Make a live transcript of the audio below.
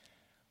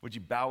Would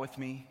you bow with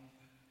me?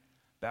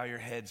 Bow your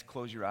heads,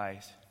 close your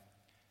eyes.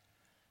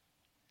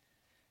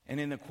 And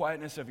in the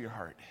quietness of your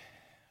heart,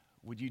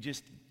 would you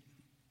just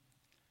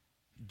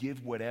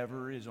give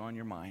whatever is on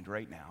your mind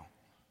right now?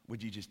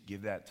 Would you just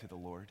give that to the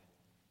Lord?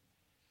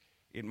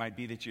 It might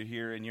be that you're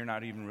here and you're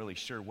not even really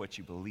sure what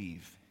you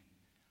believe.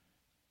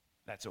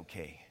 That's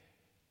okay.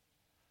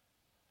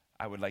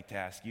 I would like to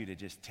ask you to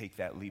just take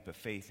that leap of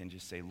faith and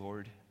just say,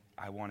 Lord,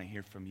 I want to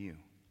hear from you.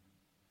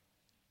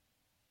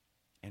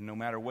 And no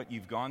matter what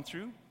you've gone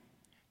through,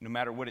 no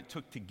matter what it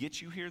took to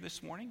get you here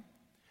this morning,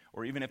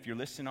 or even if you're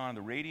listening on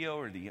the radio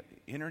or the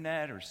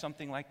internet or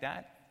something like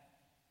that,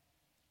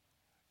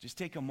 just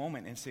take a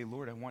moment and say,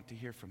 Lord, I want to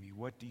hear from you.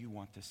 What do you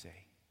want to say?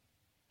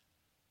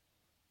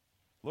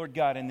 Lord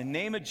God, in the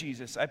name of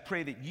Jesus, I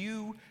pray that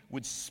you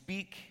would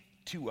speak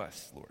to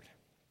us, Lord,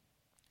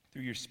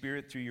 through your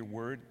Spirit, through your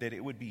word, that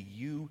it would be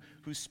you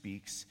who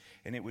speaks,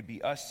 and it would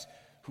be us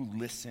who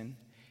listen,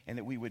 and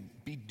that we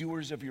would be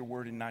doers of your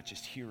word and not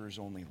just hearers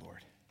only,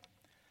 Lord.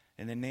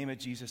 In the name of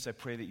Jesus, I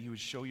pray that you would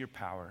show your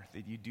power,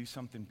 that you do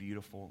something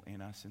beautiful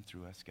in us and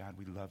through us. God,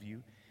 we love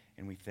you,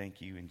 and we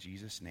thank you. In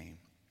Jesus' name,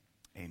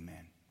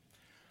 amen.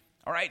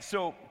 All right,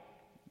 so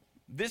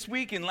this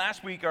week and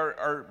last week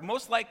are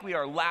most likely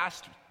our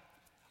last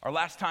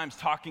times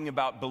talking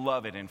about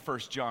beloved in 1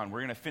 John. We're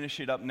going to finish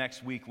it up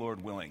next week,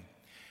 Lord willing.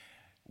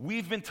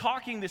 We've been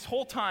talking this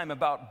whole time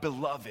about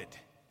beloved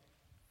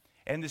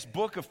and this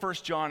book of 1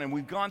 John, and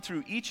we've gone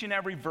through each and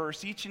every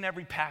verse, each and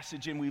every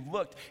passage, and we've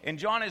looked. And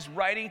John is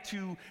writing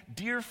to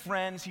dear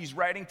friends.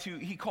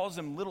 He calls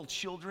them little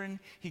children.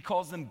 He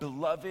calls them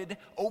beloved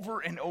over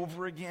and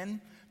over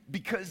again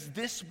because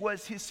this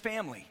was his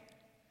family.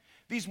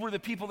 These were the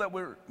people that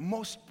were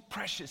most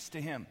precious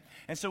to him.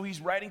 And so he's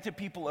writing to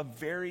people of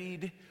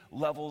varied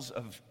levels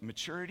of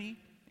maturity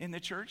in the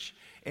church,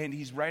 and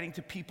he's writing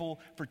to people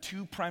for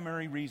two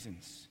primary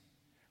reasons.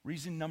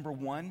 Reason number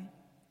one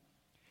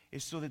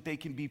is so that they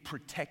can be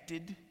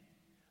protected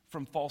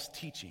from false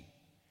teaching,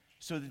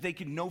 so that they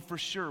can know for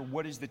sure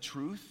what is the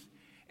truth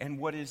and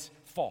what is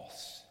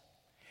false.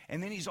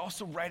 And then he's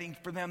also writing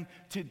for them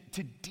to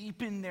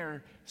deepen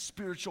their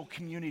spiritual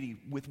community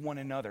with one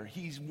another.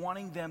 He's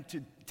wanting them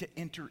to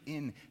enter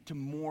into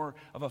more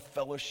of a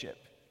fellowship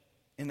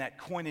in that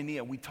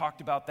koinonia. We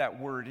talked about that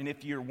word, and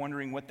if you're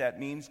wondering what that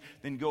means,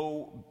 then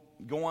go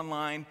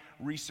online,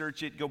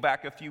 research it, go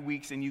back a few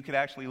weeks, and you could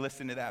actually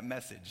listen to that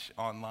message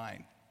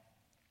online.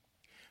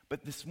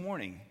 But this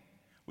morning,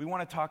 we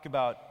want to talk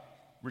about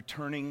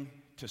returning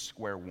to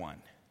square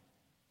one.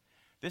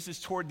 This is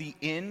toward the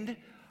end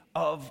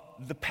of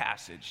the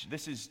passage.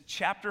 This is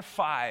chapter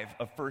 5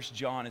 of 1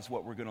 John is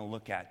what we're going to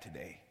look at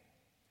today.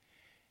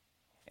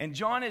 And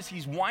John, as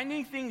he's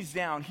winding things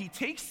down, he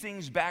takes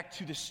things back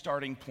to the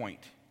starting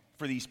point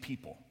for these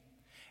people.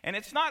 And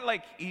it's not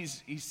like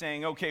he's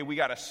saying, okay, we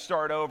got to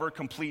start over,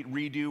 complete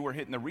redo, we're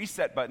hitting the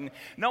reset button.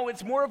 No,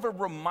 it's more of a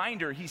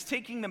reminder. He's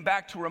taking them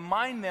back to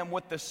remind them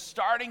what the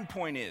starting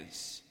point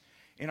is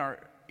in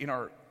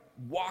our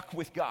walk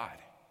with God.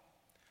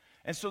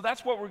 And so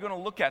that's what we're going to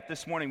look at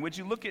this morning. Would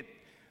you look at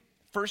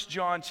 1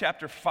 John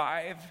chapter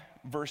 5,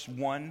 verse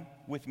 1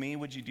 with me?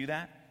 Would you do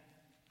that?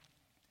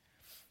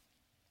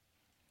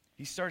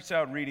 He starts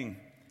out and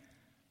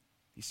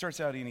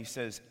he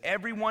says,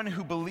 everyone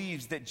who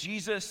believes that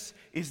Jesus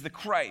is the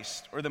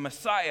Christ or the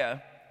Messiah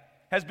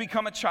has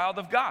become a child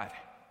of God.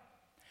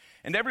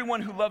 And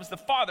everyone who loves the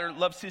Father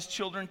loves his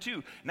children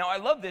too. Now I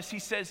love this. He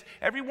says,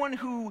 everyone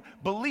who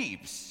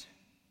believes.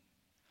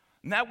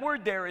 And that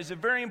word there is a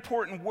very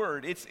important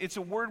word. It's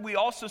a word we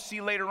also see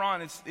later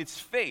on. It's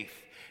faith.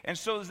 And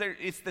so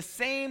it's the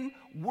same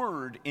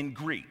word in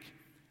Greek.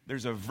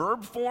 There's a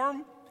verb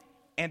form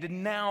and a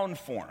noun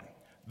form.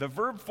 The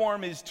verb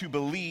form is to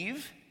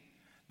believe.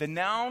 The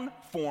noun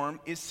form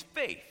is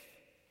faith.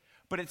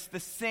 But it's the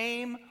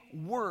same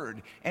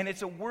word. And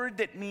it's a word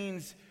that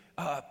means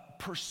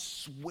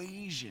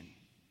persuasion.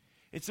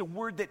 It's a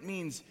word that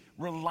means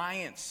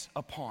reliance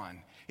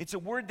upon. It's a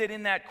word that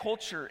in that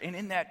culture and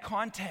in that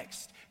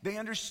context, they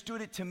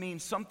understood it to mean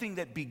something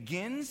that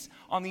begins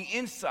on the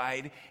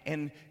inside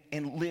and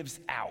lives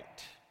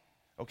out.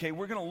 Okay,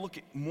 we're going to look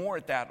more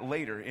at that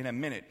later in a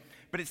minute.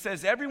 But it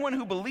says, everyone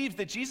who believes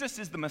that Jesus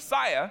is the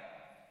Messiah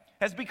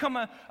has become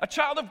a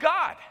child of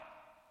God.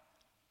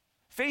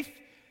 Faith,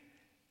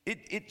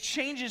 it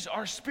changes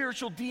our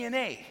spiritual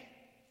DNA.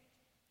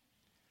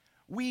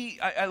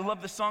 I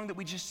love the song that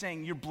we just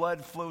sang, your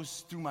blood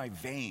flows through my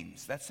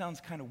veins. That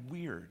sounds kind of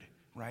weird,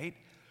 right?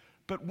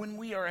 But when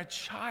we are a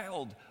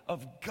child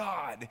of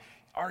God,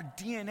 our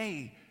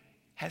DNA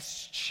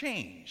has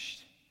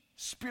changed.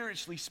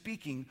 Spiritually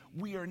speaking,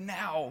 we are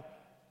now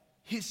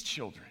his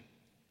children.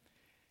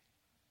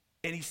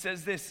 And he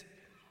says this,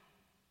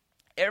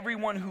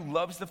 everyone who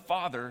loves the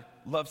Father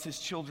loves his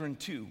children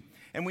too.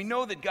 And we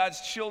know that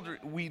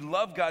we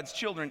love God's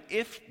children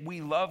if we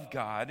love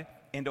God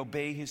and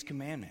obey his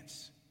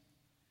commandments.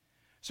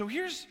 So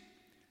have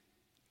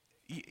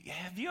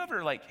you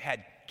ever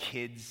had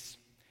kids?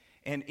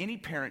 And any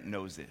parent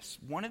knows this.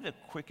 One of the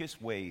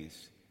quickest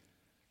ways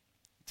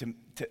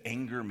to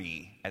anger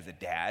me as a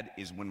dad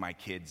is when my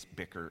kids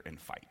bicker and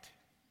fight.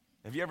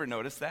 Have you ever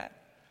noticed that?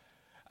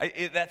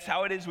 That's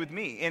how it is with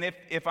me. And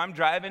if I'm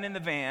driving in the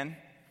van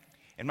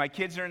and my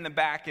kids are in the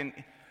back and,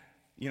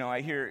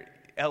 I hear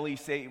Ellie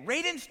say,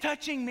 "Raiden's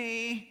touching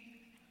me."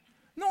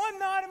 "No,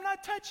 I'm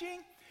not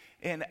touching."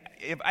 And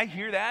if I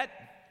hear that,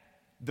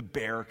 the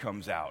bear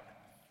comes out.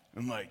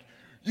 I'm like,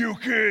 "You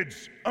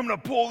kids, I'm going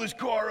to pull this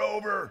car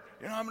over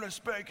and I'm going to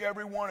spank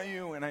every one of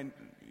you." And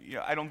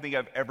I don't think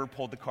I've ever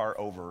pulled the car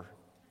over.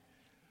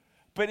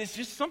 But it's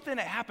just something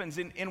that happens.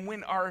 And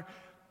when our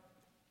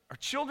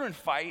children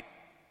fight,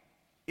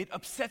 it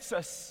upsets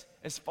us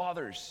as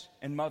fathers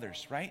and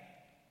mothers, right?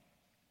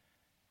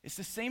 It's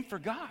the same for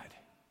God.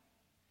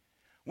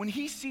 When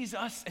he sees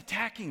us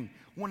attacking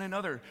one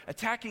another,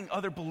 attacking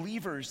other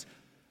believers,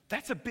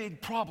 that's a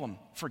big problem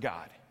for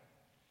God.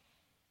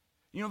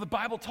 The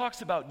Bible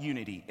talks about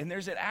unity, and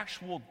there's an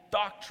actual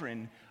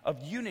doctrine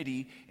of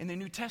unity in the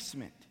New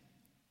Testament.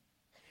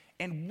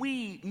 And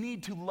we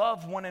need to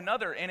love one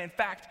another. And in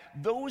fact,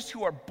 those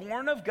who are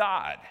born of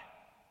God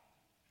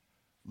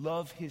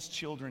love his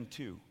children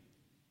too.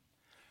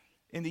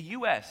 In the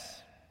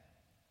U.S.,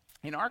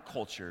 in our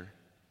culture,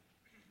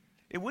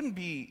 it wouldn't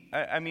be,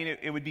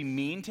 it would be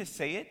mean to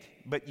say it,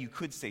 but you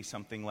could say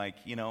something like,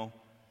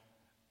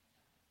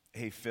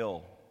 "Hey,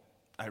 Phil,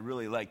 I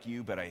really like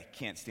you, but I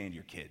can't stand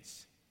your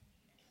kids."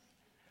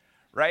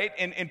 Right?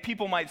 And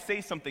people might say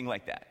something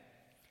like that.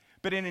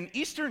 But in an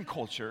Eastern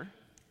culture,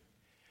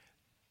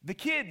 the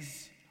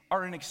kids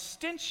are an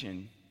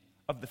extension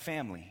of the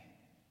family.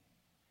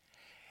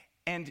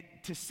 And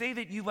to say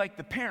that you like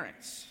the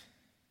parents,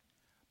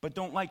 but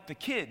don't like the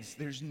kids,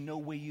 there's no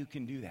way you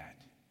can do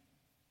that.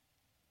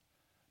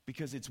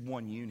 Because it's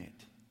one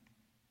unit.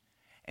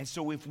 And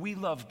so if we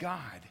love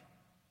God,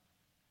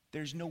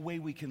 there's no way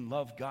we can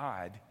love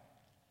God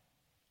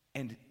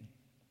and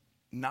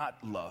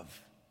not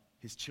love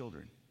his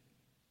children.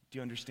 Do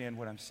you understand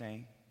what I'm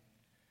saying?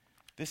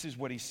 This is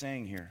what he's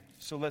saying here.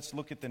 So let's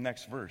look at the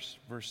next verse,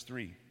 verse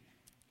 3.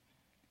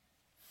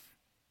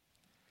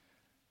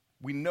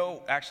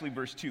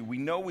 Verse 2. We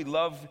know we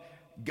love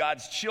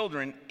God's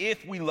children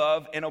if we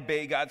love and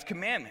obey God's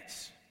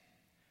commandments.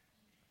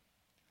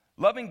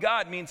 Loving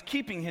God means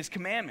keeping his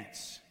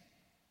commandments.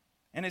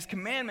 And his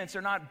commandments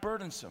are not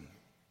burdensome.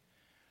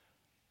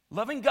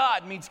 Loving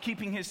God means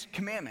keeping his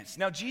commandments.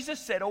 Now, Jesus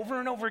said over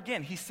and over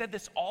again, he said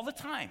this all the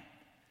time.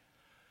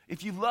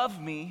 If you love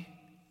me,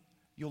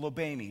 you'll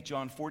obey me.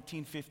 John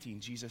 14:15,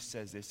 Jesus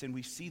says this. And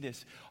we see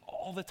this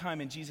all the time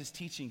in Jesus'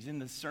 teachings. In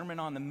the Sermon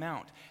on the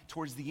Mount,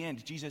 towards the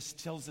end, Jesus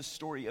tells the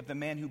story of the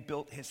man who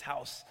built his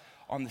house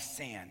on the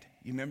sand.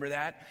 You remember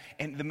that?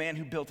 And the man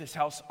who built his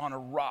house on a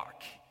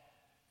rock.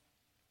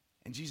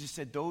 And Jesus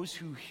said, those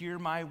who hear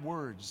my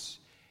words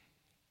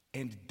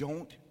and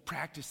don't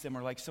practice them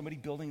are like somebody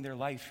building their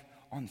life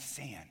on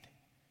sand.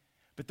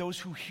 But those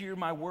who hear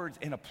my words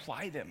and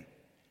apply them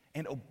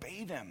and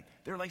obey them,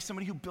 they're like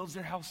somebody who builds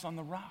their house on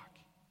the rock.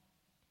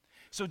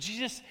 So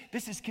Jesus,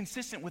 this is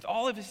consistent with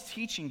all of his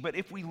teaching, but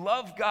if we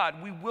love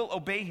God, we will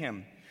obey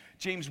him.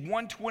 James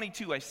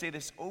 1:22, I say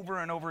this over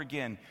and over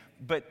again,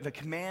 but the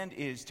command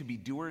is to be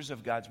doers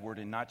of God's word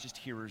and not just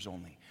hearers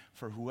only.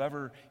 For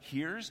whoever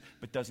hears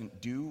but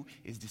doesn't do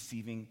is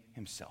deceiving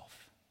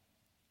himself.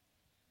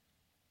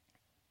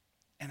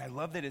 And I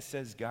love that it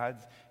says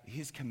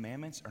his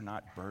commandments are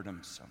not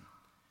burdensome.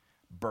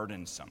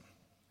 Burdensome.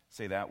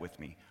 Say that with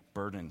me.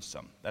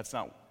 Burdensome. That's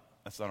not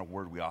a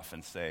word we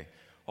often say.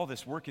 Oh,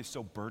 this work is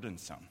so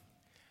burdensome.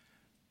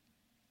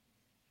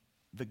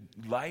 The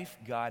life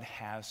God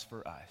has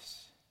for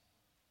us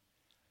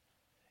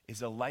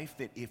is a life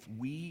that if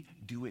we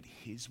do it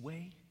his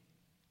way,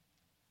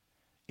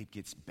 it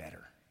gets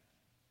better.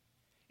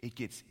 It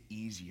gets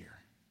easier.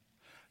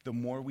 The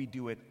more we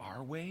do it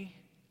our way,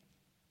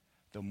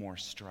 the more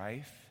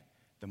strife,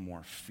 the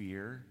more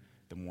fear,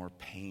 the more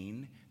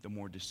pain, the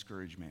more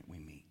discouragement we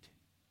meet.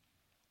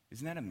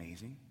 Isn't that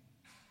amazing?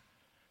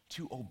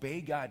 To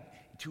obey God,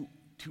 to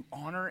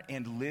honor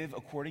and live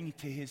according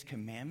to his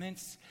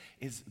commandments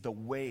is the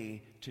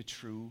way to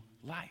true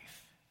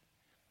life.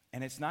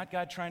 And it's not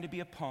God trying to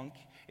be a punk.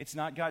 It's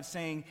not God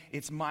saying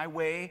it's my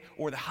way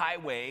or the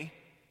highway.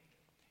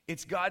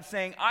 It's God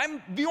saying,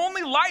 I'm the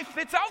only life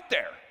that's out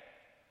there.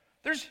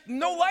 There's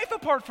no life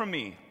apart from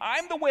me.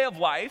 I'm the way of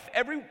life.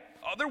 Every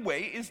other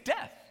way is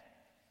death.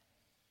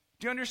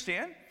 Do you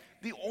understand?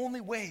 The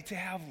only way to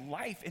have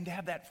life and to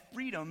have that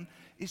freedom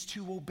is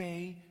to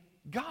obey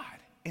God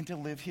and to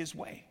live his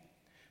way.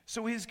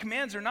 So his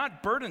commands are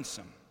not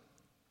burdensome.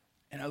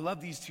 And I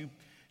love these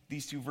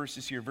two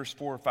verses here, verse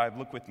 4 or 5.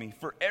 Look with me.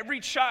 For every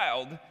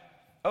child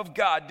of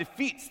God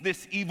defeats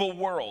this evil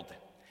world.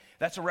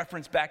 That's a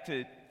reference back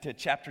to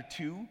chapter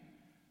 2,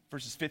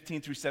 verses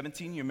 15 through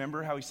 17. You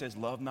remember how he says,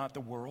 love not the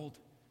world?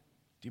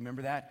 Do you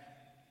remember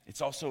that?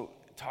 It's also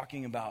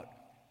talking about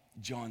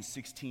John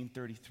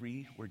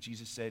 16:33, where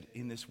Jesus said,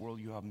 in this world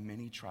you have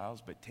many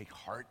trials, but take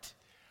heart.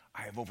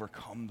 I have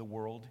overcome the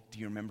world. Do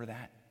you remember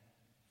that?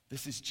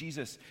 This is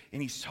Jesus,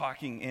 and he's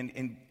talking,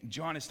 and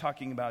John is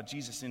talking about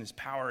Jesus and his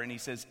power, and he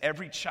says,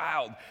 every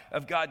child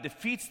of God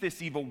defeats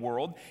this evil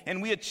world,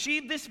 and we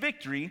achieve this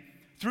victory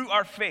through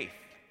our faith.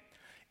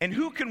 And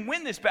who can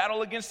win this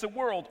battle against the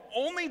world?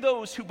 Only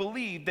those who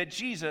believe that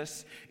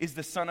Jesus is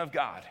the Son of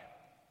God.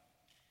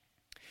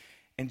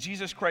 And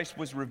Jesus Christ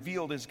was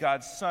revealed as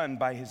God's Son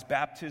by his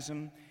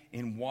baptism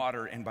in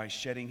water and by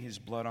shedding his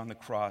blood on the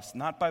cross,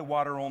 not by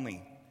water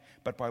only,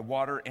 but by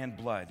water and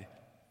blood.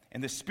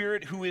 And the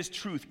Spirit, who is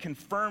truth,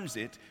 confirms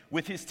it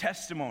with his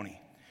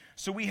testimony.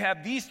 So we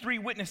have these three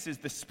witnesses,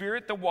 the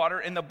Spirit, the water,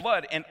 and the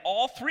blood, and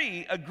all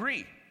three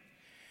agree.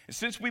 And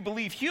since we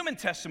believe human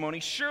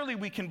testimony, surely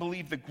we can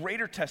believe the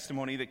greater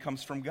testimony that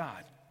comes from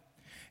God.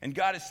 And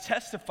God has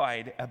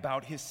testified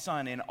about his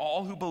Son, and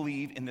all who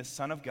believe in the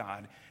Son of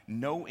God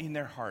know in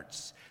their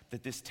hearts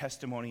that this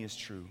testimony is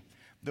true.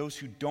 Those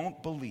who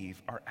don't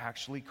believe are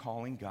actually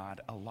calling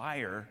God a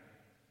liar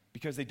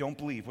because they don't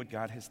believe what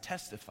God has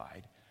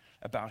testified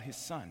about his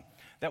Son.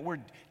 That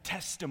word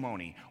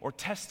testimony or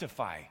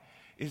testify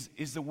is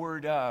the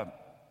word, let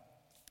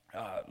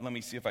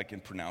me see if I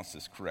can pronounce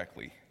this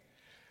correctly,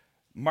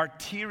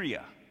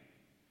 martyria,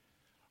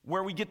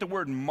 where we get the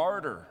word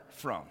martyr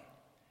from.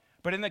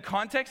 But in the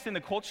context, in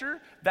the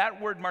culture, that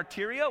word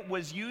martyria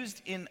was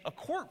used in a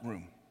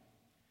courtroom.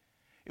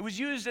 It was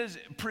used as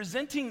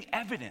presenting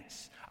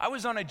evidence. I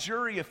was on a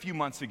jury a few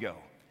months ago.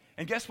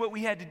 And guess what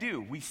we had to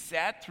do? We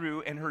sat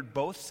through and heard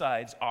both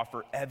sides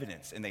offer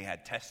evidence, and they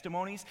had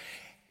testimonies.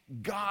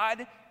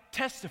 God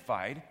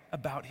testified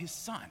about his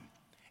Son,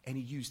 and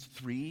he used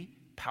three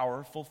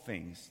powerful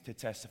things to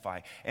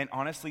testify. And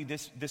honestly,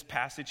 this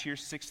passage here,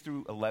 6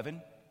 through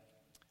 11,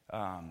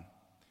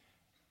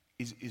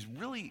 is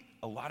really,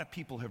 a lot of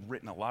people have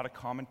written a lot of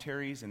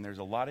commentaries, and there's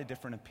a lot of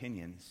different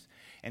opinions,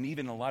 and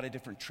even a lot of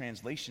different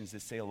translations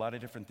that say a lot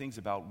of different things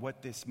about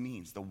what this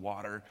means, the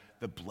water,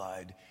 the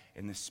blood,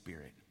 and the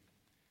Spirit.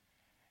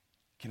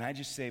 Can I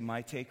just say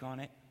my take on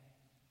it?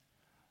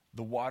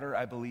 The water,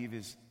 I believe,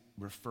 is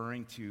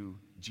referring to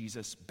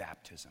Jesus'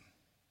 baptism.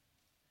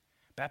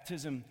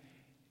 Baptism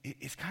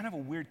is kind of a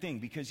weird thing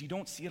because you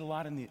don't see it a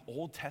lot in the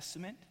Old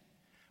Testament,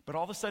 but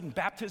all of a sudden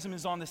baptism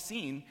is on the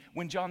scene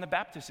when John the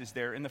Baptist is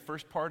there in the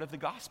first part of the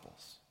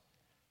Gospels.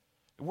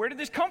 Where did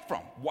this come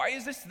from? Why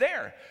is this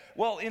there?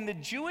 Well, in the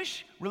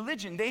Jewish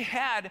religion, they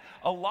had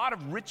a lot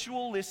of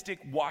ritualistic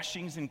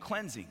washings and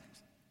cleansings.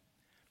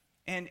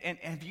 And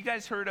have you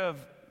guys heard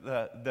of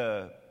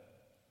the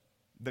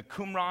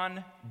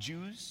Qumran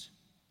Jews?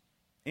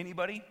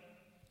 Anybody?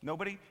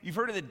 Nobody? You've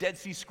heard of the Dead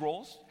Sea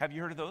Scrolls? Have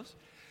you heard of those?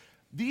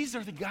 These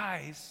are the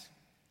guys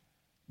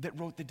that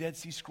wrote the Dead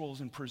Sea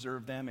Scrolls and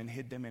preserved them and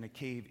hid them in a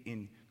cave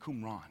in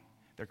Qumran.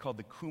 They're called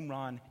the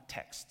Qumran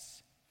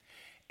texts.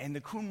 And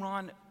the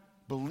Qumran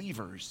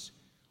believers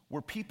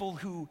were people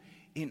who,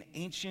 in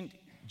ancient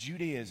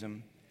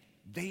Judaism,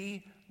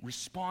 they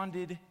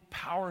responded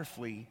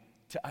powerfully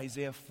to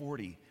Isaiah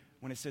 40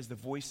 when it says the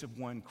voice of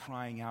one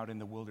crying out in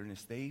the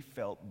wilderness. They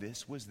felt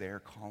this was their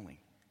calling,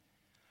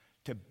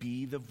 to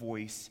be the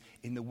voice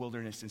in the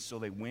wilderness. And so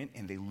they went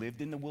and they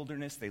lived in the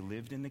wilderness, they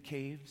lived in the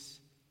caves,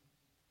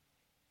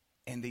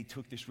 and they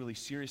took this really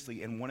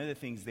seriously. And one of the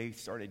things they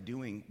started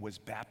doing was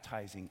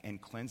baptizing and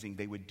cleansing.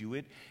 They would do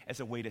it as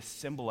a way to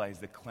symbolize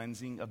the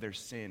cleansing of their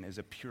sin, as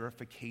a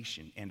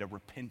purification and a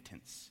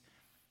repentance.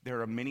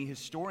 There are many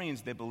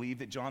historians that believe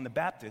that John the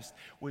Baptist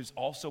was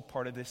also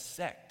part of this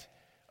sect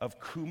of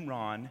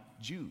Qumran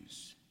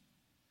Jews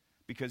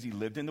because he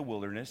lived in the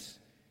wilderness.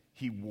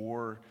 He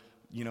wore,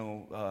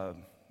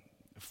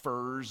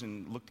 furs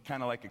and looked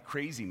kind of like a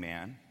crazy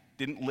man,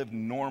 didn't live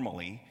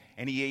normally,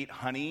 and he ate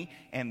honey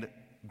and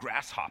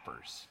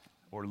grasshoppers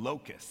or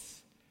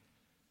locusts.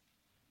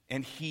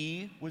 And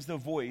he was the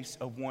voice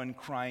of one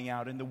crying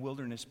out in the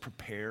wilderness,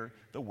 prepare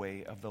the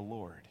way of the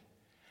Lord.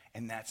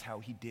 And that's how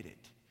he did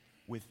it,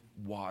 with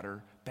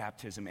water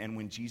baptism. And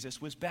when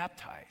Jesus was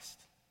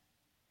baptized,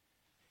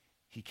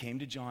 he came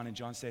to John, and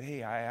John said,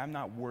 hey, I'm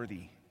not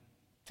worthy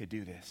to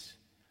do this.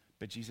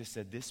 But Jesus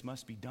said, this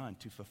must be done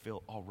to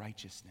fulfill all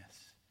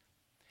righteousness.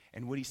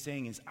 And what he's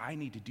saying is, I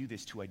need to do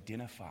this to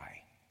identify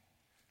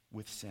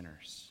with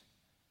sinners,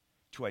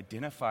 to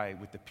identify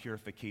with the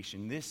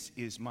purification. This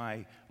is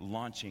my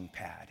launching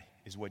pad,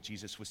 is what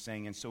Jesus was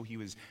saying. And so he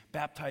was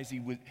baptized.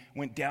 He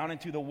went down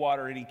into the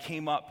water, and he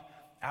came up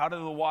out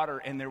of the water,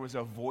 and there was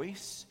a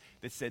voice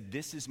that said,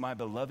 this is my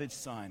beloved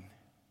Son,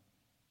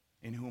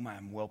 in whom I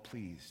am well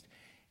pleased.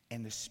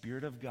 And the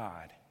Spirit of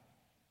God,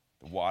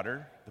 the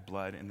water, the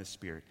blood, and the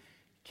Spirit,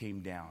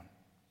 came down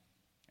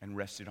and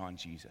rested on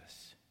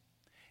Jesus.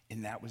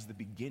 And that was the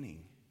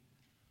beginning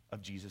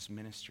of Jesus'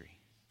 ministry.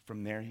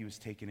 From there, he was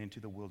taken into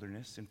the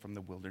wilderness, and from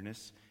the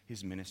wilderness,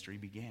 his ministry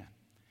began.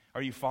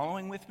 Are you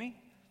following with me?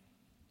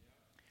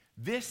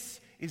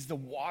 This is the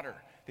water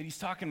that he's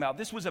talking about.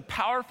 This was a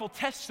powerful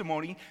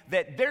testimony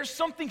that there's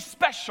something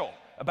special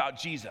about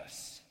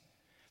Jesus.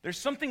 There's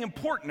something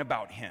important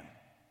about him.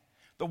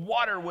 The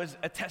water was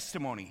a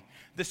testimony.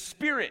 The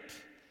Spirit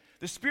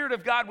The Spirit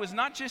of God was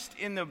not just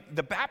in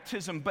the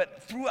baptism,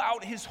 but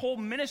throughout his whole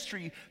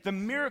ministry, the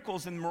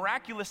miracles and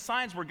miraculous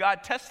signs were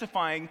God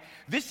testifying,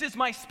 this is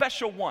my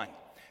special one.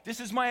 This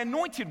is my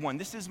anointed one.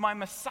 This is my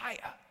Messiah.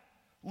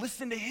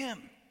 Listen to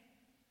him.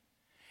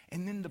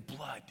 And then the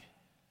blood.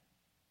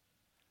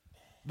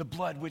 The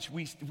blood, which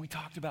we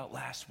talked about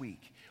last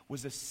week,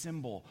 was a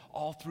symbol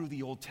all through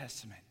the Old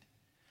Testament.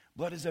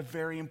 Blood is a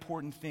very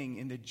important thing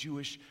in the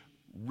Jewish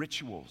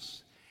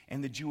rituals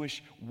and the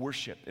Jewish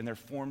worship and their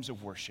forms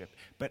of worship.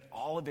 But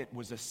all of it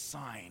was a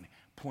sign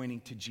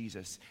pointing to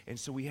Jesus. And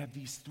so we have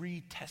these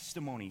three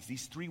testimonies,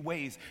 these three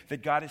ways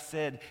that God has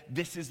said,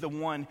 this is the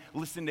one,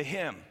 listen to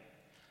him.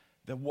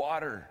 The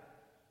water,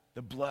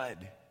 the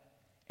blood,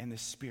 and the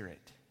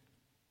Spirit.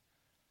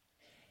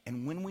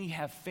 And when we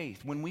have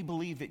faith, when we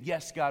believe that,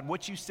 yes, God,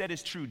 what you said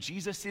is true,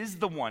 Jesus is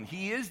the one,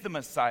 he is the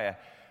Messiah.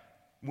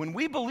 When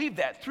we believe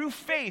that through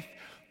faith,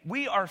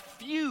 we are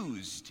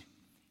fused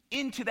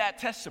into that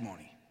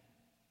testimony.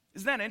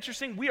 Isn't that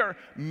interesting? We are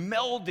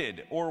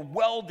melded or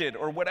welded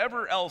or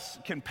whatever else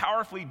can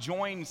powerfully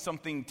join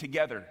something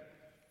together.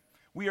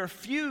 We are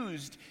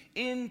fused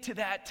into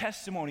that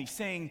testimony,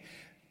 saying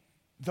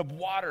the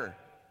water,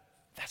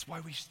 that's why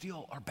we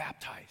still are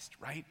baptized,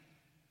 right?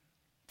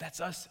 That's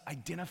us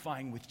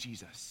identifying with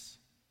Jesus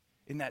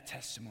in that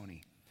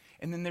testimony.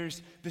 And then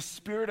there's the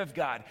Spirit of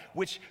God,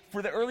 which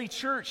for the early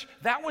church,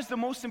 that was the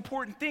most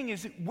important thing,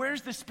 is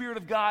where's the Spirit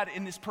of God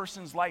in this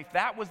person's life?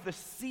 That was the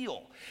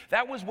seal.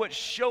 That was what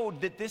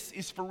showed that this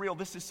is for real.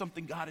 This is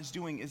something God is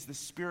doing, is the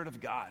Spirit of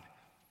God.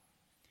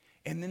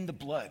 And then the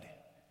blood.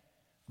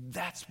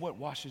 That's what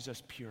washes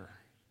us pure.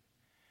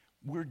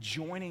 We're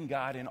joining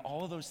God in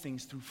all of those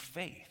things through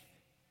faith.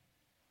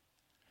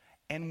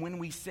 And when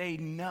we say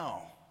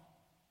no,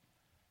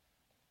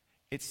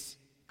 it's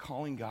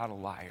calling God a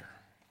liar,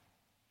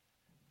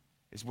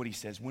 is what he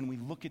says. When we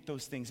look at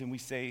those things and we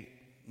say,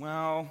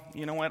 well,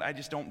 you know what, I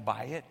just don't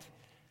buy it,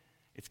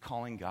 it's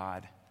calling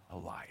God a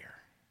liar.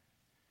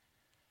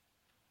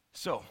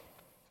 So,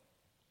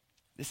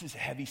 this is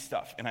heavy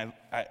stuff, and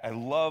I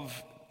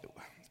love,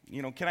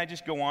 can I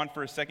just go on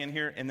for a second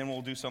here, and then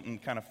we'll do something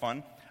kind of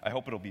fun? I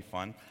hope it'll be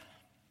fun.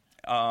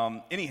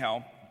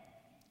 Anyhow,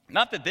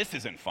 not that this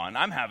isn't fun,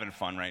 I'm having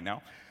fun right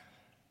now.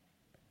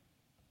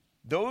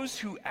 Those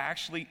who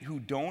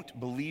don't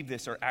believe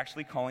this are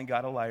actually calling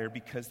God a liar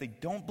because they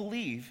don't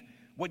believe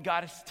what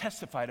God has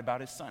testified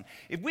about his Son.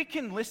 If we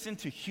can listen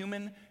to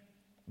human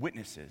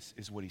witnesses,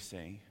 is what he's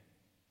saying,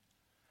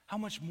 how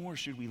much more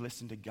should we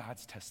listen to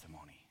God's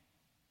testimony?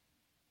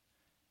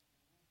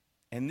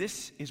 And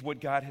this is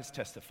what God has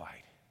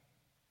testified.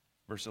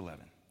 Verse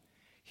 11,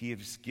 he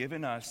has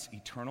given us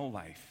eternal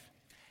life,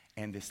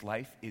 and this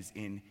life is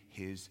in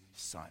his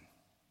Son.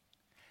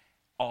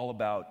 All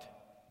about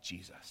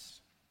Jesus.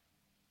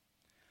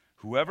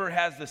 Whoever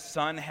has the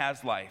Son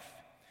has life.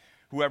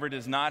 Whoever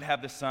does not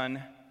have the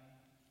Son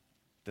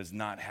does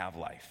not have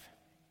life.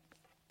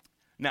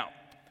 Now,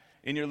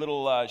 in your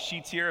little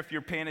sheets here, if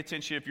you're paying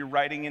attention, if you're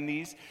writing in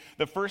these,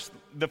 the first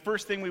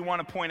thing we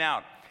want to point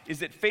out is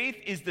that faith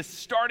is the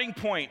starting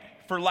point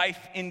for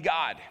life in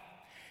God.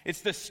 It's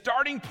the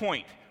starting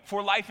point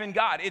for life in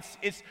God.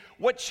 It's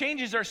what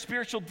changes our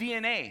spiritual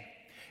DNA.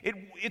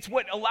 It's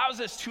what allows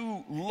us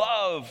to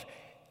love,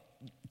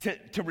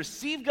 to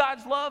receive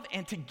God's love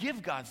and to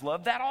give God's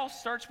love. That all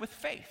starts with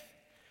faith.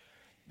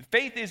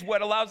 Faith is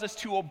what allows us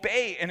to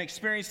obey and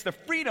experience the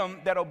freedom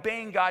that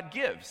obeying God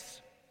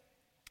gives.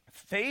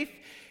 Faith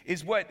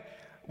is what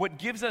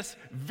gives us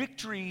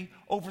victory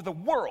over the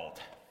world.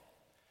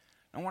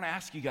 I want to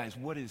ask you guys,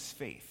 what is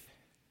faith?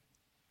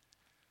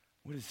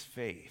 What is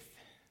faith?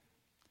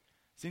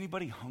 Is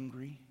anybody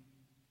hungry?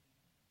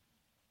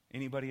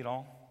 Anybody at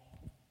all?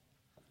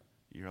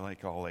 You're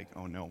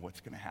oh no,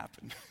 what's going to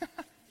happen?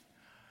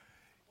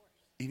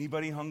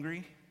 Anybody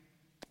hungry?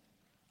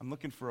 I'm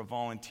looking for a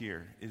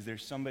volunteer. Is there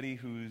somebody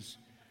who's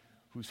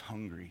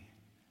hungry?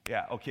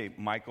 Yeah, okay,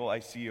 Michael, I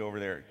see you over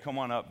there. Come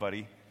on up,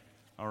 buddy.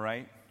 All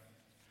right?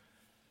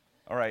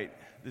 All right,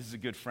 this is a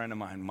good friend of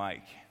mine,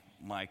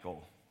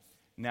 Michael.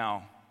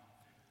 Now,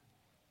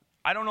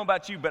 I don't know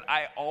about you, but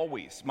I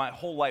always, my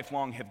whole life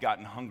long, have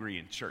gotten hungry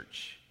in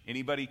church.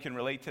 Anybody can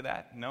relate to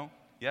that? No?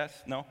 Yes?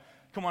 No?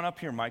 Come on up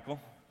here, Michael.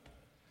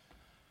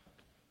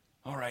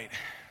 All right.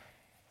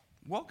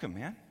 Welcome,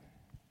 man.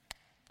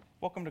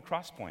 Welcome to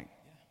Crosspoint.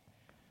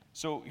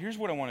 So here's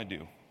what I want to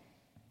do.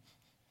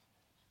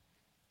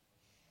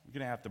 I'm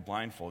going to have to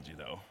blindfold you,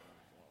 though.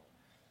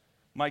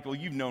 Michael,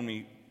 you've known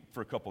me for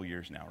a couple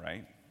years now,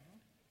 right?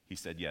 He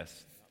said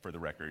yes, for the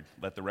record.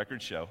 Let the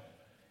record show.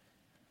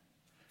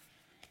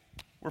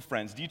 We're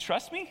friends. Do you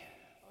trust me?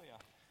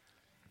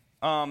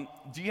 Oh, yeah.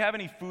 Do you have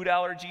any food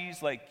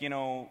allergies? Like, you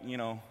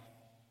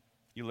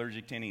you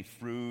allergic to any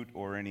fruit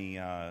or any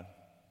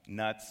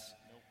nuts?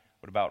 Nope.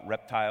 What about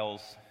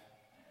reptiles?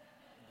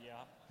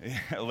 Yeah.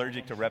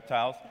 Allergic to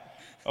reptiles?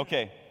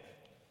 Okay.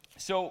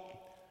 So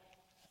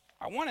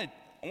I want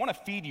to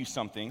feed you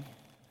something,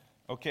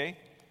 okay?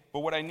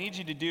 But what I need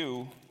you to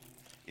do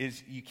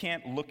is you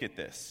can't look at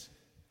this.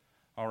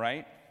 All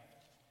right?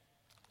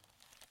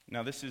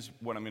 Now, this is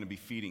what I'm going to be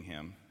feeding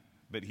him,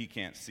 but he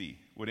can't see.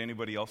 Would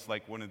anybody else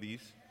like one of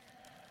these?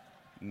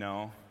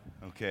 No?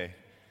 Okay.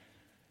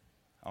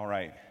 All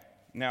right.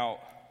 Now,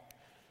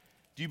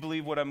 do you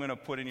believe what I'm going to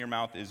put in your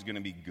mouth is going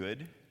to be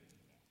good?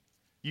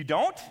 You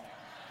don't?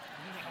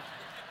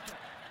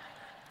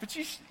 But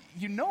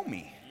you know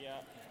me. Yeah.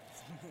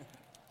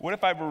 What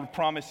if I were to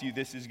promise you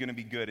this is going to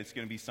be good? It's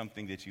going to be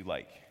something that you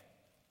like.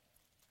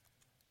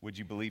 Would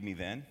you believe me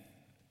then?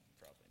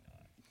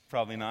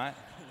 Probably not.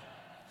 Probably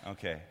not?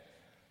 Okay.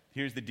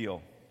 Here's the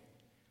deal.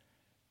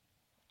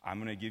 I'm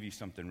going to give you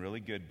something really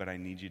good, but I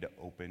need you to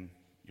open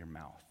your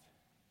mouth.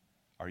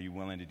 Are you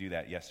willing to do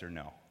that, yes or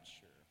no?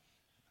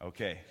 Sure.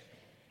 Okay.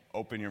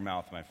 Open your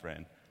mouth, my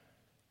friend.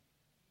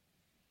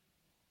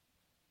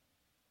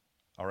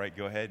 All right,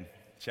 go ahead.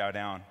 Chow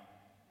down.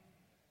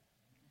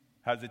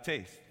 How's it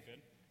taste?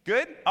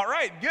 Good. Good? All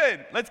right,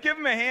 good. Let's give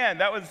him a hand.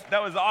 That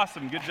was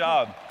awesome. Good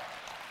job.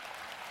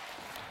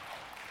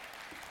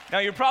 Now,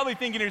 you're probably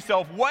thinking to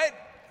yourself, what?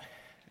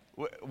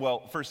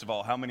 Well, first of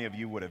all, how many of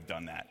you would have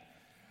done that?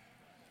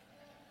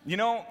 You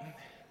know,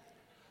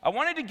 I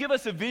wanted to give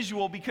us a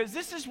visual because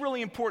this is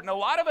really important. A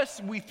lot of us,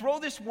 we throw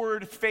this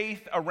word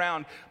faith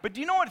around, but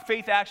do you know what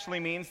faith actually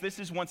means? This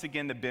is once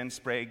again the Ben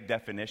Sprague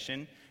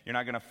definition. You're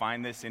not going to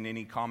find this in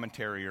any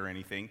commentary or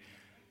anything.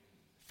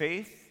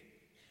 Faith,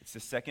 it's the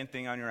second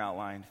thing on your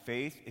outline.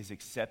 Faith is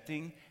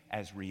accepting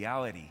as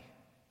reality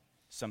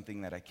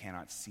something that I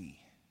cannot see.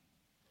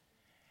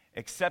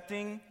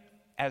 Accepting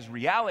as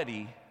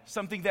reality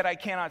something that I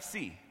cannot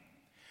see.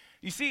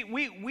 You see,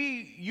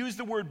 we use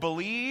the word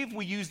believe,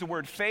 we use the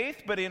word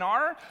faith, but in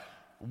our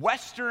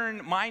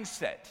Western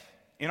mindset,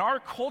 in our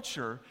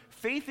culture,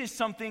 faith is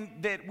something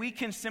that we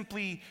can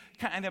simply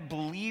kind of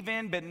believe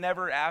in, but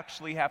never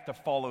actually have to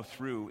follow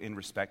through in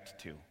respect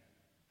to. Do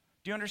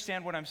you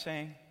understand what I'm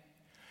saying?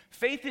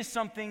 Faith is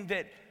something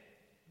that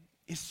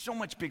is so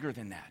much bigger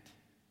than that.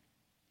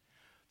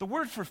 The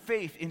word for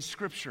faith in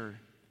Scripture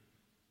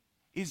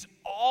is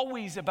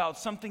always about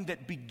something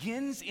that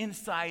begins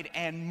inside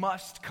and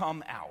must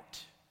come out.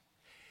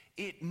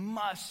 It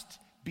must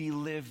be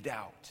lived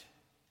out.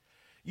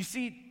 You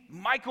see,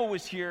 Michael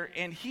was here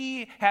and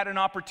he had an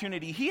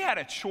opportunity. He had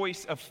a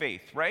choice of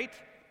faith, right?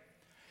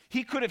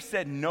 He could have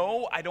said,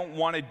 no, I don't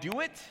want to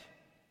do it.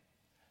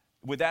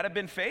 Would that have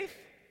been faith?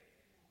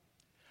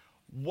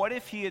 What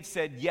if he had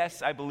said,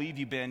 yes, I believe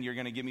you, Ben, you're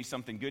going to give me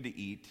something good to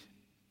eat,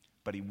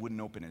 but he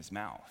wouldn't open his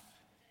mouth?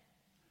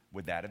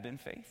 Would that have been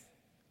faith?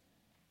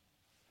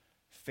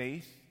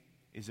 Faith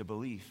is a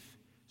belief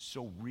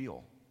so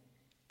real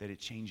that it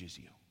changes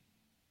you.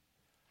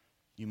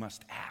 You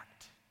must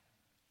act.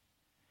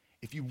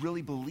 If you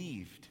really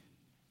believed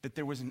that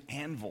there was an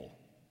anvil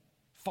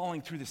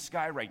falling through the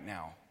sky right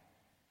now,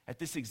 at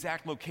this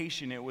exact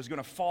location, it was going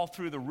to fall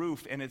through the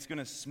roof and it's going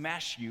to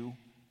smash you,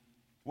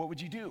 what would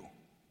you do?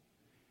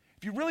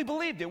 If you really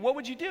believed it, what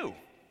would you do?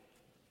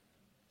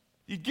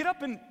 You'd get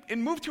up and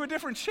move to a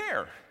different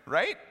chair,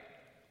 right?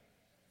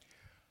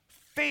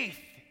 Faith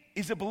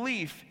is a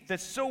belief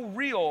that's so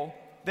real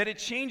that it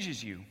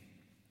changes you.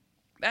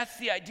 That's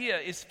the idea,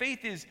 is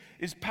faith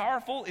is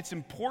powerful, it's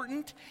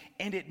important,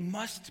 and it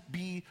must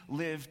be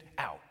lived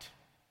out.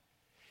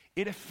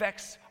 It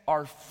affects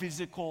our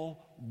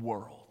physical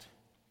world.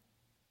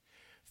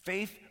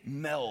 Faith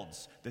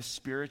melds the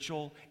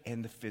spiritual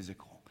and the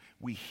physical.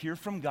 We hear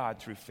from God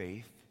through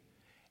faith,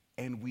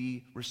 and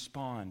we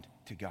respond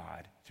to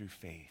God through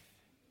faith.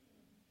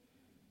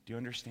 Do you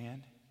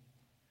understand?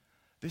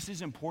 This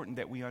is important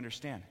that we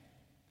understand.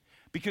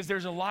 Because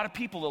there's a lot of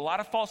people, a lot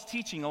of false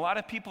teaching, a lot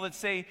of people that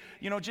say,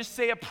 just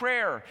say a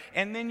prayer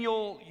and then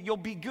you'll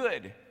be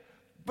good.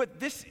 But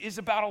this is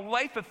about a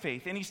life of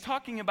faith, and he's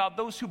talking about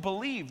those who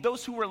believe,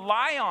 those who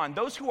rely on,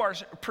 those who are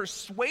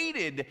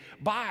persuaded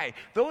by,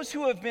 those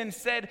who have been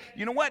said,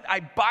 you know what, I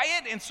buy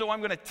it and so I'm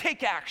going to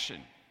take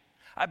action.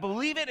 I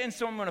believe it and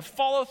so I'm going to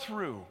follow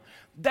through.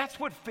 That's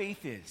what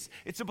faith is.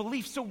 It's a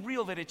belief so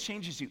real that it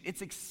changes you.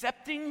 It's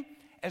accepting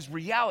as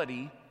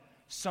reality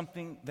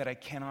something that I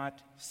cannot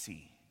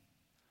see.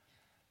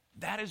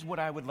 That is what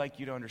I would like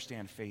you to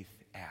understand faith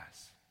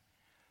as.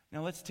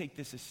 Now let's take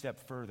this a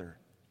step further.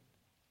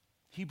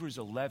 Hebrews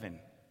 11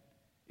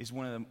 is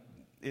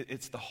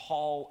it's the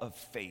hall of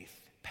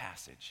faith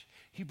passage.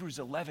 Hebrews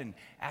 11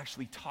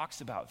 actually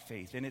talks about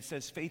faith, and it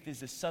says faith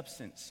is the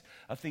substance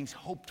of things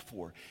hoped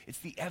for. It's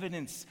the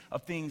evidence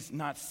of things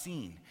not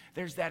seen.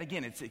 There's that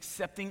again. It's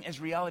accepting as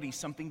reality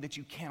something that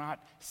you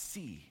cannot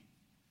see.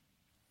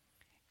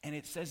 And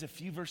it says a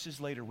few verses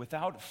later,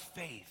 without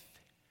faith,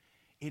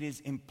 it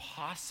is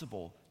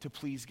impossible to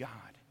please God.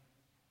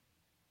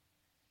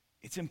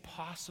 It's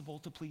impossible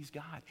to please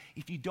God.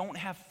 If you don't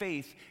have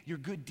faith, your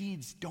good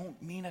deeds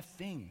don't mean a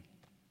thing.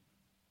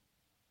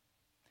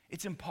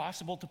 It's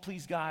impossible to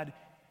please God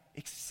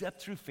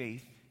except through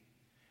faith,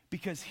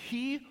 because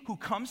he who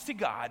comes to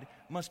God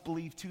must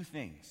believe two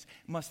things,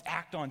 must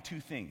act on two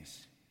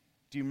things.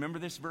 Do you remember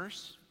this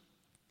verse?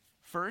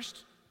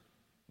 First,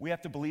 we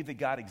have to believe that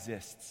God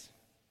exists.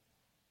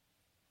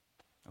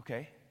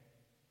 Okay?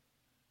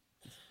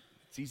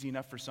 It's easy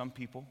enough for some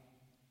people.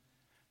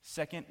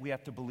 Second, we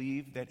have to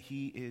believe that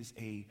he is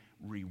a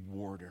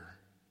rewarder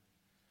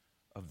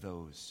of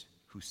those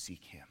who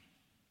seek him.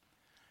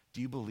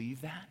 Do you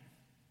believe that?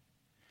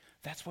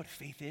 That's what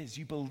faith is.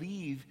 You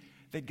believe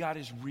that God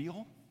is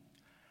real,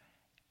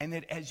 and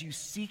that as you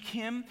seek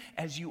him,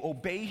 as you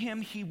obey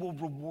him, he will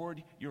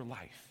reward your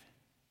life.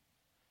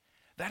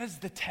 That is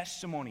the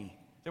testimony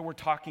that we're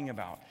talking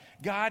about.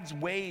 God's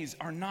ways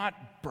are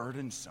not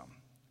burdensome.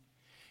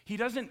 He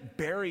doesn't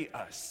bury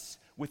us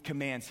with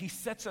commands. He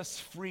sets us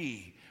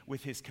free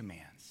with his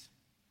commands.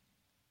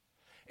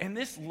 And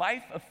this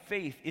life of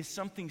faith is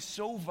something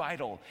so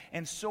vital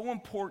and so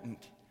important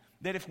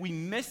that if we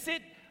miss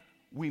it,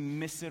 we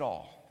miss it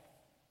all.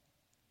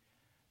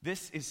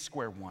 This is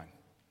square one.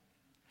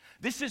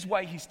 This is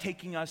why he's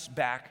taking us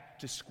back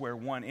to square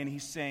one. And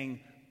he's saying,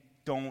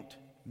 don't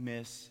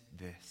miss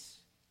this.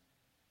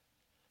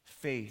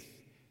 Faith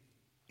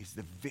is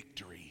the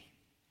victory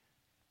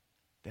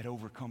that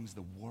overcomes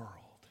the world.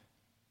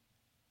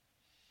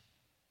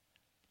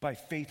 By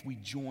faith, we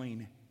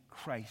join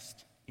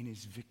Christ in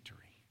his victory.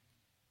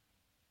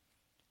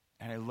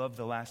 And I love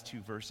the last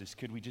two verses.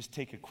 Could we just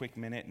take a quick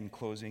minute in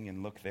closing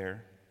and look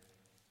there?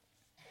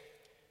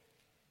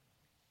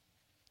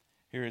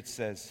 Here it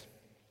says,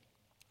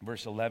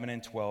 verse 11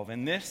 and 12,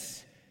 and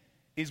this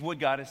is what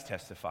God has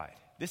testified.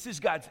 This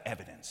is God's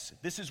evidence.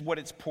 This is what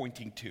it's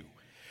pointing to.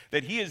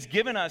 That he has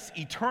given us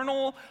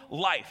eternal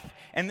life,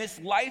 and this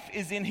life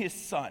is in his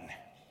Son.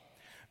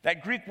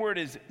 That Greek word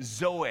is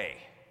zoe,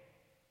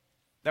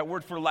 that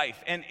word for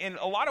life. And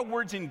a lot of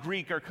words in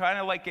Greek are kind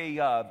of like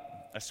a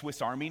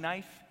Swiss Army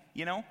knife,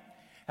 you know?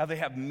 How they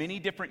have many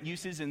different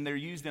uses and they're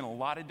used in a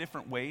lot of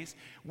different ways.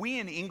 We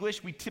in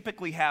English, we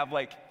typically have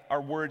our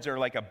words are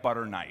like a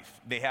butter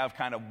knife. They have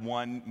kind of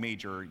one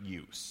major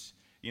use,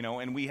 you know,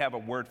 and we have a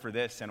word for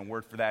this and a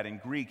word for that. In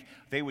Greek,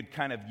 they would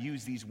kind of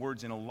use these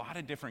words in a lot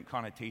of different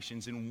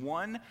connotations. And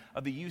one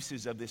of the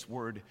uses of this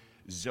word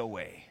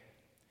zoe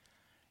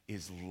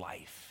is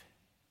life,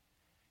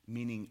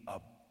 meaning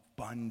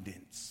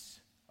abundance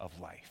of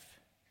life,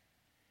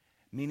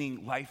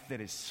 meaning life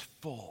that is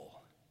full.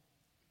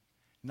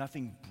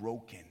 Nothing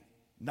broken,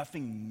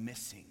 nothing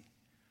missing.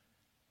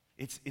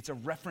 It's a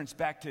reference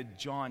back to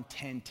John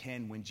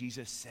 10:10 when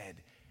Jesus said,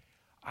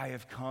 I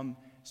have come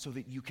so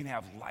that you can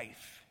have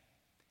life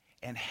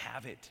and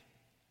have it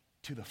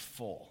to the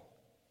full.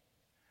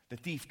 The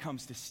thief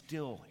comes to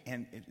steal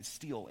and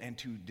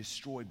to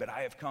destroy, but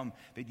I have come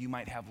that you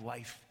might have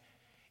life.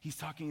 He's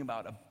talking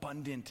about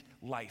abundant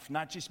life,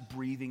 not just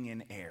breathing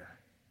in air.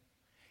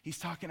 He's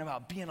talking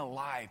about being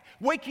alive,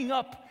 waking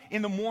up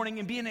in the morning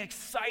and being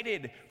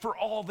excited for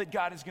all that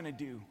God is going to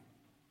do.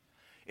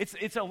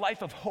 It's a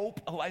life of hope,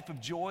 a life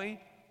of joy.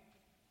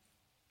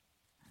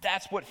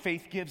 That's what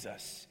faith gives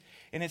us.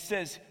 And it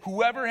says,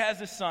 whoever has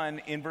the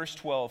Son, in verse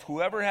 12,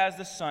 whoever has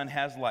the Son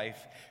has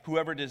life.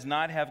 Whoever does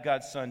not have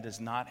God's Son does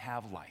not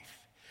have life.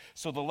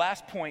 So the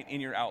last point in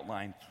your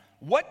outline,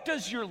 what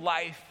does your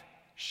life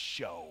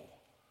show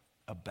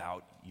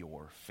about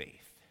your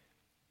faith?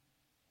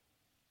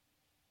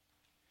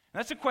 And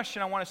that's a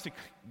question I want us to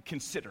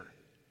consider.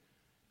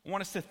 I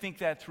want us to think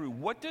that through.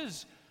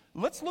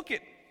 Let's look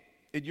at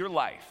your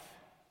life.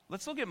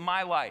 Let's look at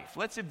my life.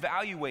 Let's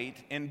evaluate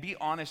and be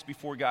honest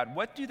before God.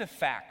 What do the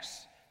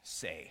facts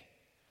say?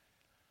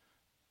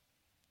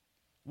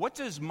 What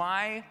does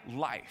my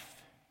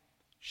life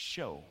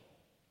show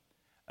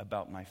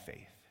about my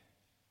faith?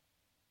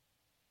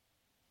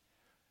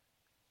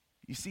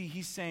 You see,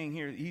 he's saying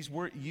here, he's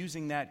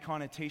using that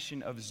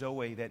connotation of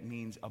zoe that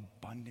means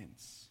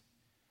abundance.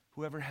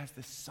 Whoever has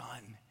the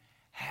Son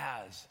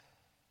has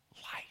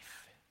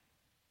life.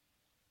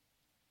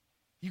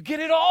 You get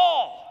it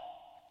all.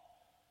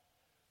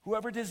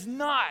 Whoever does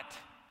not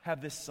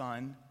have the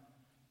Son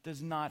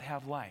does not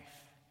have life.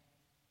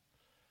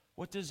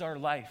 What does our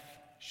life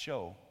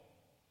show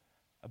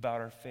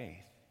about our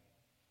faith?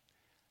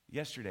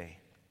 Yesterday,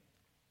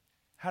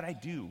 how'd I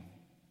do?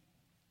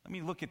 Let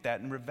me look at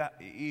that and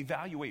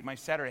evaluate my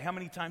Saturday. How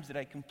many times did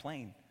I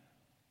complain?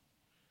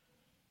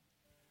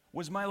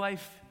 Was my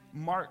life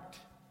marked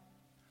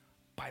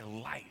by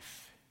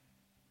life?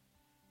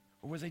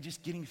 Or was I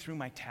just getting through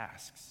my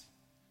tasks?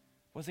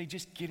 Was I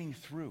just getting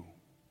through?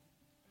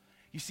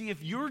 You see,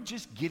 if you're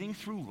just getting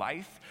through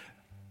life,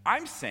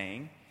 I'm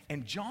saying,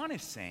 and John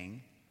is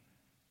saying,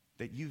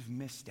 that you've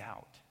missed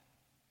out.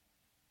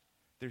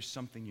 There's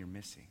something you're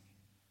missing.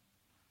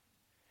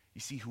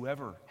 You see,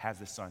 whoever has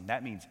the Son,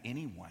 that means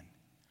anyone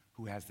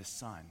who has the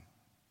Son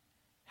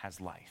has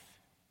life.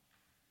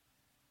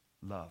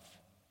 Love,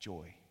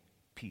 joy,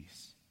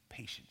 peace,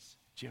 patience,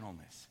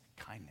 gentleness,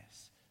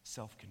 kindness,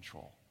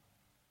 self-control.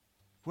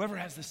 Whoever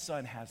has the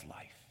Son has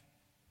life.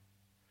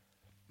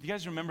 You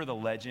guys remember the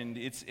legend?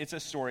 It's a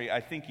story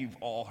I think you've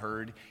all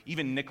heard.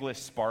 Even Nicholas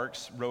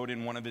Sparks wrote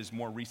in one of his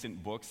more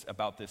recent books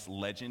about this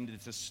legend.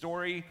 It's a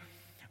story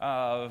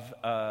of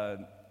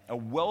a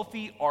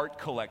wealthy art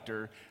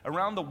collector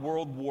around the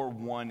World War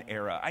I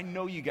era. I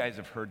know you guys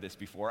have heard this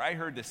before. I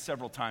heard this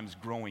several times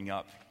growing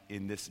up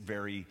in this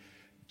very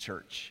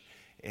church.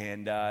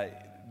 And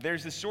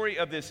there's the story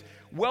of this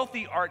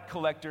wealthy art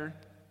collector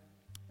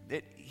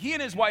that he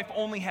and his wife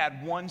only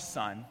had one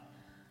son.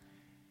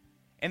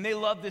 And they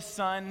loved this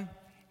son,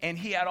 and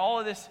he had all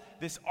of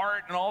this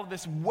art and all of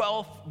this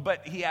wealth,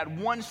 but he had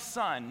one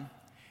son,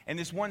 and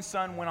this one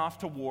son went off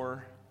to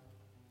war,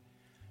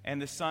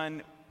 and the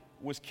son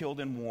was killed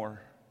in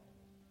war.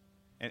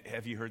 And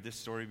have you heard this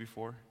story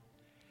before?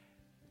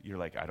 You're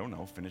like, I don't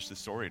know, finish the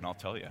story and I'll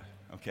tell you.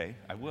 Okay,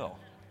 I will.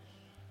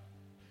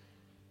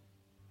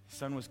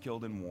 Son was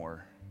killed in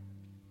war.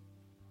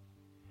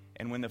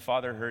 And when the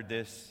father heard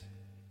this,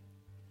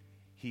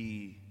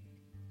 he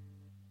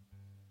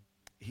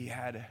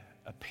had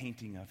a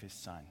painting of his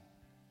son.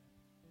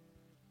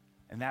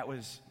 And that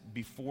was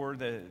before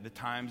the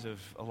times of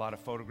a lot of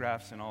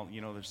photographs and all,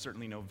 there's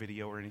certainly no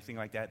video or anything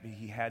like that, but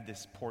he had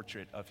this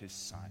portrait of his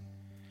son.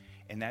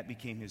 And that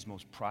became his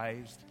most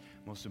prized,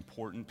 most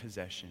important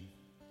possession.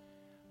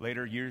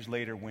 Years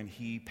later, when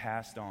he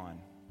passed on,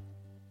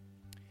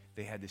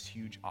 they had this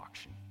huge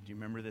auction. Do you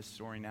remember this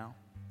story now?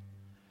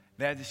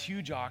 They had this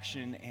huge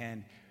auction,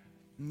 and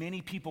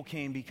many people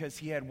came because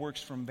he had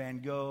works from Van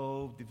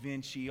Gogh, Da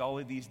Vinci, all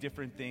of these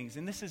different things.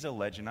 And this is a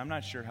legend. I'm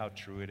not sure how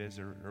true it is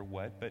or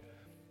what, but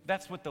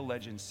that's what the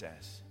legend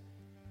says.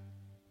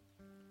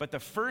 But the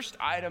first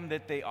item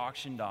that they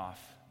auctioned off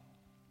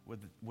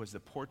was the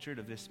portrait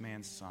of this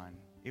man's son.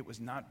 It was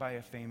not by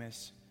a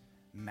famous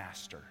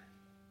master.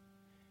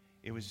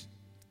 It was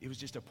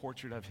just a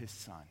portrait of his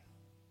son.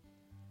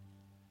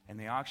 And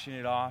they auctioned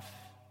it off.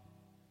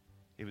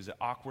 It was an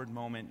awkward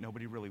moment.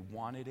 Nobody really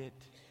wanted it.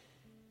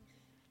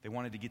 They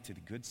wanted to get to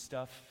the good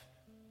stuff.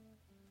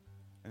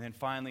 And then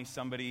finally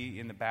somebody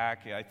in the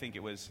back, I think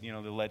it was, the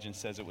legend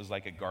says it was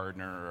like a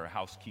gardener or a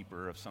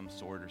housekeeper of some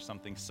sort or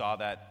something, saw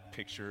that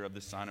picture of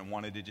the son and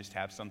wanted to just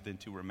have something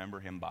to remember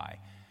him by.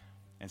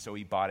 And so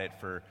he bought it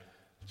for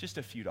just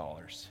a few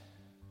dollars.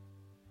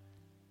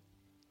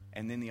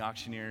 And then the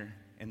auctioneer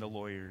and the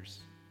lawyers,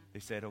 they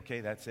said,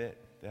 okay, that's it.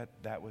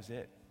 That was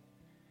it.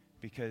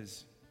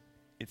 Because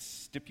it's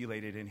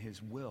stipulated in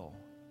his will,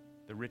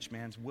 the rich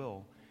man's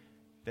will,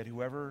 that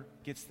whoever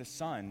gets the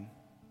son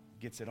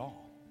gets it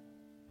all.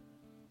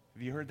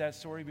 Have you heard that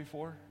story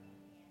before?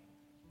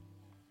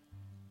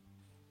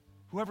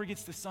 Whoever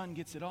gets the son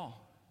gets it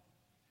all.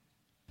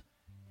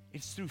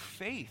 It's through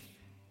faith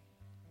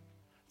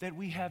that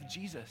we have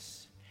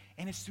Jesus.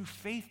 And it's through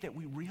faith that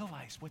we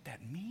realize what that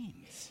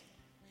means.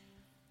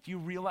 Do you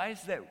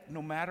realize that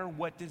no matter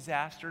what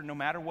disaster, no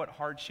matter what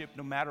hardship,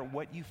 no matter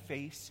what you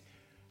face,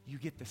 you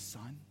get the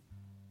Son?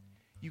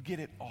 You get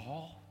it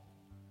all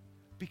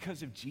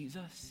because of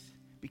Jesus,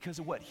 because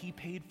of what He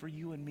paid for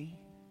you and me.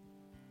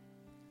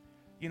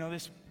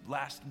 This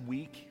last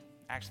week,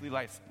 actually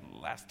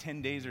last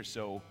 10 days or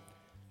so,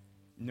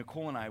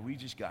 Nicole and I, we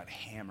just got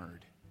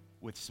hammered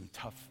with some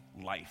tough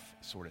life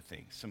sort of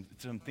things,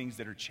 some things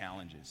that are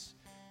challenges,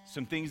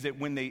 some things that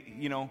when they,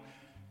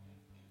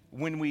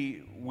 when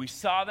we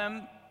saw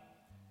them,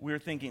 we were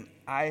thinking,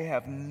 I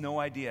have no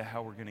idea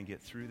how we're going to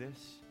get through this.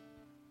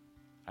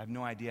 I have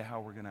no idea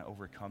how we're going to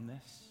overcome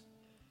this.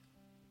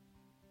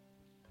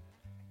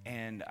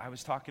 And I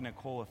was talking to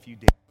Nicole a few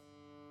days.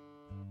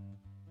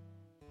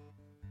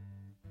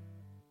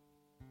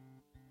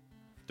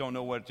 Don't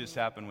know what just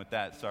happened with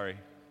that, sorry.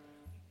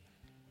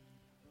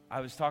 I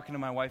was talking to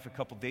my wife a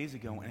couple days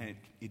ago, and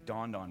it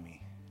dawned on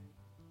me.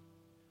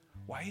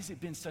 Why has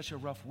it been such a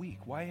rough week?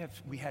 Why have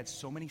we had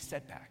so many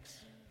setbacks?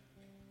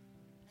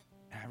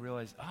 And I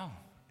realized,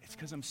 it's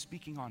because I'm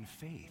speaking on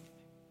faith.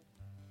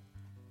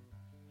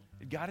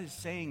 God is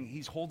saying,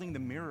 He's holding the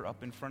mirror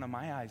up in front of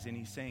my eyes, and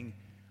He's saying,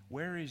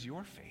 where is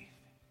your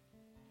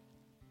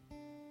faith?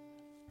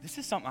 This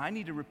is something I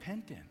need to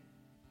repent in.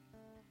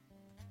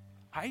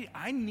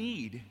 I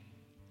need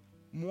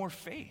more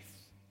faith.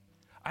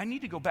 I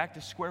need to go back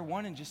to square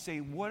one and just say,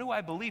 what do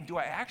I believe? Do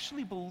I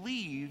actually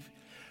believe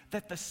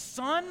that the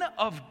Son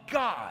of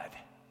God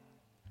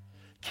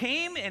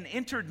came and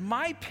entered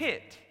my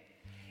pit,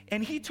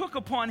 and He took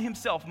upon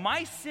Himself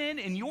my sin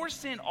and your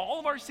sin, all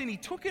of our sin? He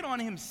took it on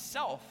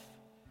Himself.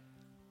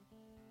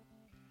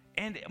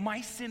 And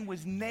my sin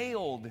was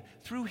nailed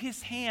through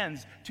His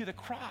hands to the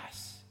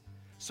cross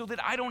so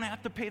that I don't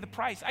have to pay the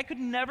price. I could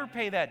never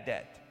pay that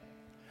debt.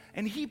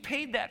 And He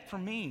paid that for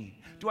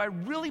me. Do I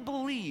really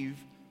believe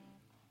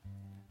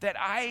that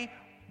I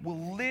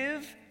will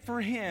live for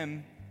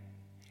Him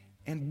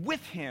and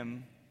with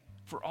Him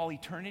for all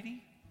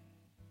eternity?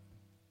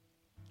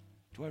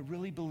 Do I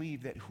really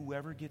believe that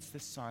whoever gets the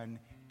Son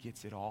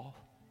gets it all?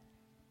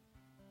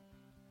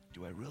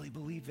 Do I really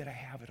believe that I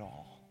have it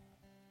all?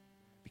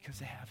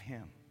 Because I have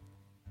Him.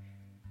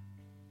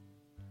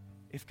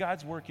 If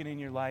God's working in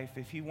your life,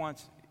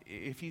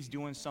 if He's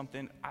doing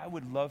something, I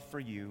would love for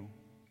you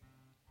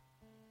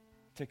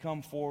to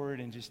come forward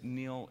and just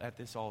kneel at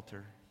this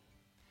altar.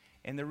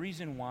 And the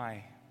reason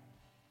why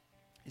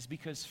is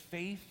because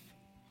faith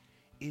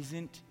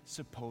isn't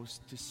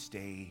supposed to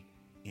stay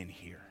in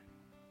here.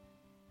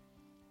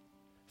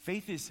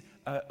 Faith is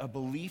a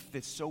belief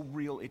that's so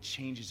real it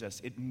changes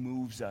us, it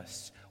moves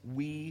us.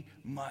 We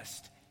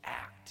must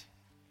act.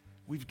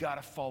 we've got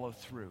to follow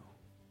through.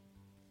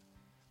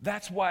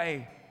 That's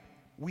why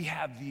we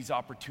have these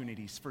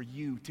opportunities for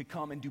you to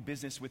come and do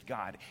business with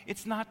God.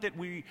 It's not that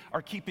we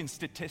are keeping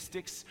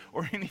statistics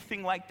or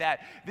anything like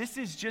that. This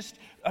is just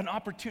an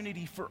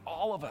opportunity for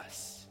all of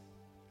us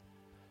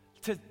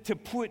to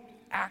put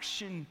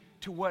action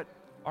to what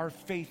our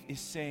faith is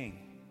saying,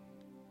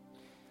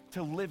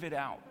 to live it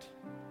out.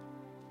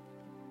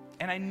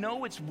 And I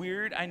know it's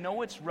weird, I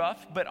know it's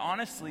rough, but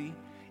honestly,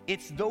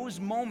 it's those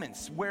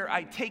moments where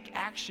I take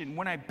action,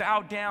 when I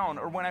bow down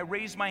or when I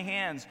raise my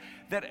hands,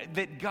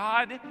 that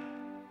God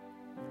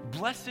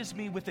blesses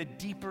me with a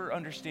deeper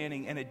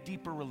understanding and a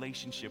deeper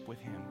relationship with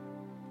Him.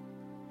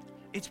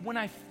 It's when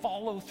I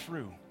follow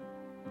through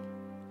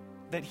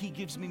that He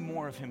gives me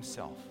more of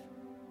Himself.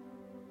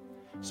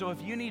 So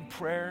if you need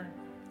prayer,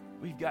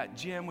 we've got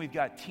Jim, we've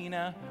got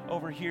Tina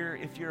over here.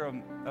 If you're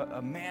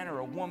a man or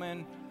a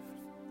woman,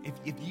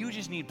 if you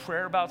just need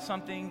prayer about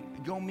something,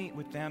 go meet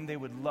with them. They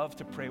would love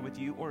to pray with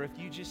you. Or if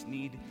you just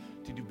need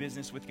to do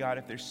business with God,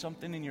 if there's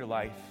something in your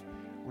life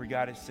where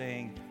God is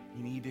saying,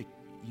 you need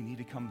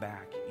to come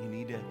back. You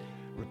need to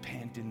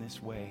repent in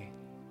this way.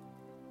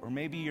 Or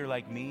maybe you're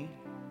like me.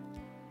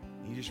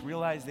 You just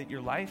realize that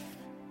your life,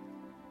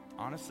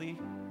 honestly,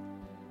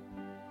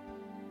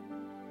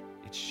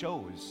 it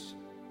shows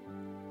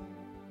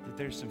that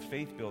there's some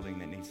faith building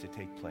that needs to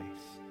take place.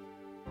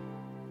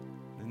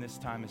 Then this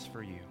time is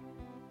for you.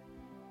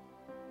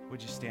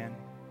 Would you stand?